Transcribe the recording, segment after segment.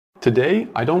Today,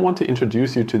 I don't want to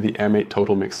introduce you to the AirMate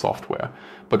Total Mix software,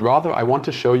 but rather I want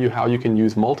to show you how you can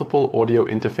use multiple audio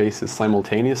interfaces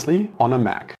simultaneously on a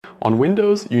Mac. On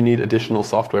Windows, you need additional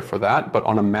software for that, but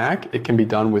on a Mac, it can be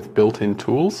done with built-in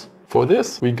tools. For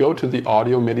this, we go to the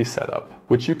Audio MIDI setup,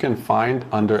 which you can find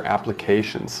under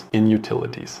Applications in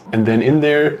Utilities. And then in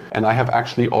there, and I have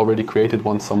actually already created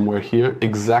one somewhere here,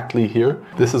 exactly here,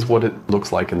 this is what it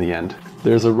looks like in the end.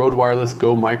 There's a Rode Wireless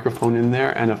Go microphone in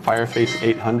there and a Fireface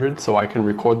 800, so I can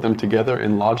record them together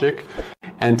in Logic.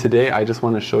 And today I just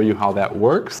want to show you how that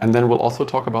works. And then we'll also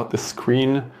talk about the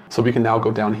screen. So we can now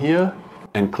go down here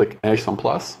and click Action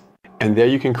Plus. And there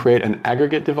you can create an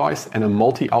aggregate device and a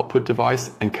multi-output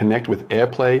device and connect with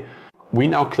AirPlay. We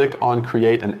now click on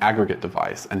Create an Aggregate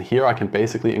Device. And here I can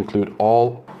basically include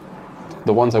all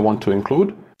the ones I want to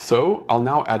include. So I'll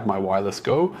now add my Wireless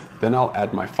Go, then I'll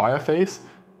add my Fireface,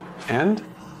 and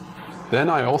then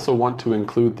I also want to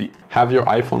include the Have Your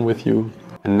iPhone With You.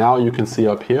 And now you can see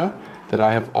up here that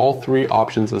I have all three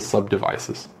options as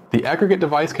sub-devices. The aggregate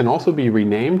device can also be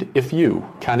renamed if you.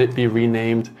 Can it be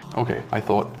renamed? Okay, I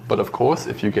thought, but of course,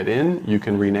 if you get in, you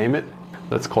can rename it.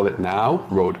 Let's call it now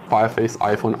Rode Fireface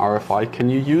iPhone RFI. Can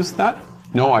you use that?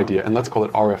 No idea, and let's call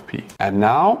it RFP. And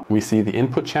now we see the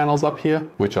input channels up here,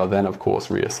 which are then of course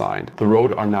reassigned. The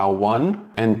Rode are now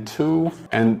 1 and 2,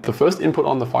 and the first input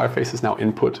on the Fireface is now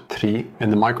input 3, and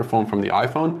the microphone from the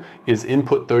iPhone is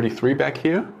input 33 back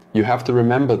here. You have to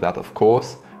remember that, of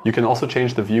course. You can also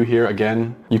change the view here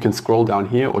again. You can scroll down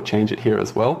here or change it here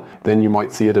as well. Then you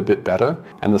might see it a bit better.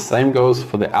 And the same goes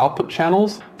for the output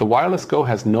channels. The Wireless Go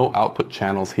has no output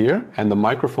channels here, and the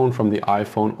microphone from the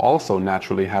iPhone also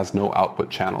naturally has no output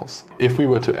channels. If we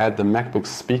were to add the MacBook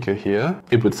speaker here,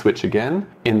 it would switch again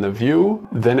in the view,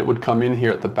 then it would come in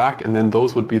here at the back, and then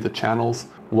those would be the channels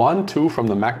 1, 2 from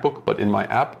the MacBook, but in my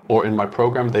app or in my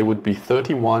program, they would be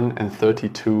 31 and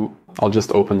 32. I'll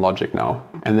just open Logic now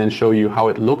and then show you how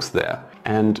it looks there.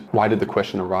 And why did the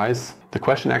question arise? The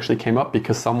question actually came up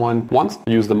because someone wants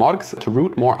to use the MODX to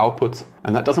route more outputs,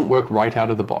 and that doesn't work right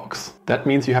out of the box. That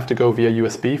means you have to go via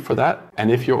USB for that. And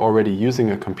if you're already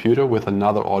using a computer with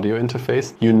another audio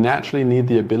interface, you naturally need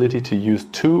the ability to use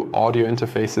two audio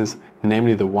interfaces,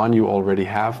 namely the one you already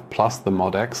have plus the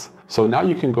MODX. So now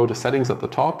you can go to settings at the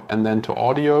top and then to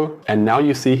audio. And now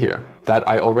you see here that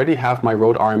I already have my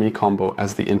Rode RME combo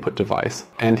as the input device.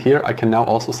 And here I can now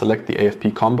also select the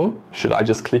AFP combo. Should I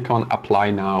just click on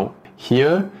apply now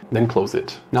here, then close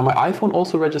it. Now my iPhone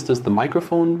also registers the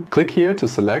microphone. Click here to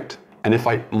select. And if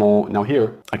now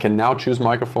here, I can now choose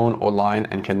microphone or line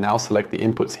and can now select the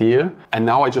inputs here. And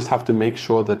now I just have to make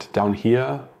sure that down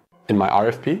here, in my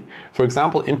RFP. For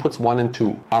example, inputs 1 and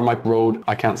 2 are my Rode.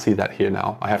 I can't see that here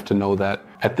now. I have to know that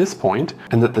at this point,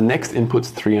 and that the next inputs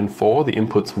 3 and 4, the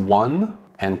inputs 1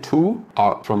 and 2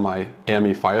 are from my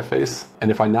AirMe Fireface. And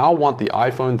if I now want the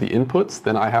iPhone, the inputs,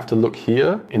 then I have to look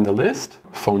here in the list,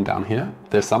 phone down here.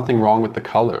 There's something wrong with the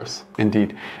colors,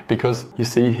 indeed, because you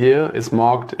see here it's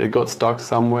marked, it got stuck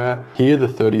somewhere. Here the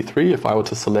 33, if I were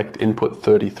to select input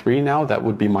 33 now, that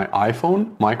would be my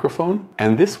iPhone microphone.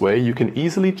 And this way you can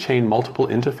easily chain multiple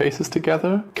interfaces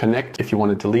together, connect. If you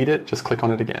want to delete it, just click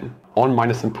on it again. On,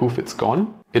 minus and poof, it's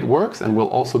gone. It works, and we'll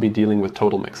also be dealing with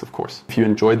Total Mix, of course. If you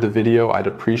enjoyed the video, I'd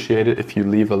appreciate it if you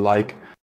leave a like.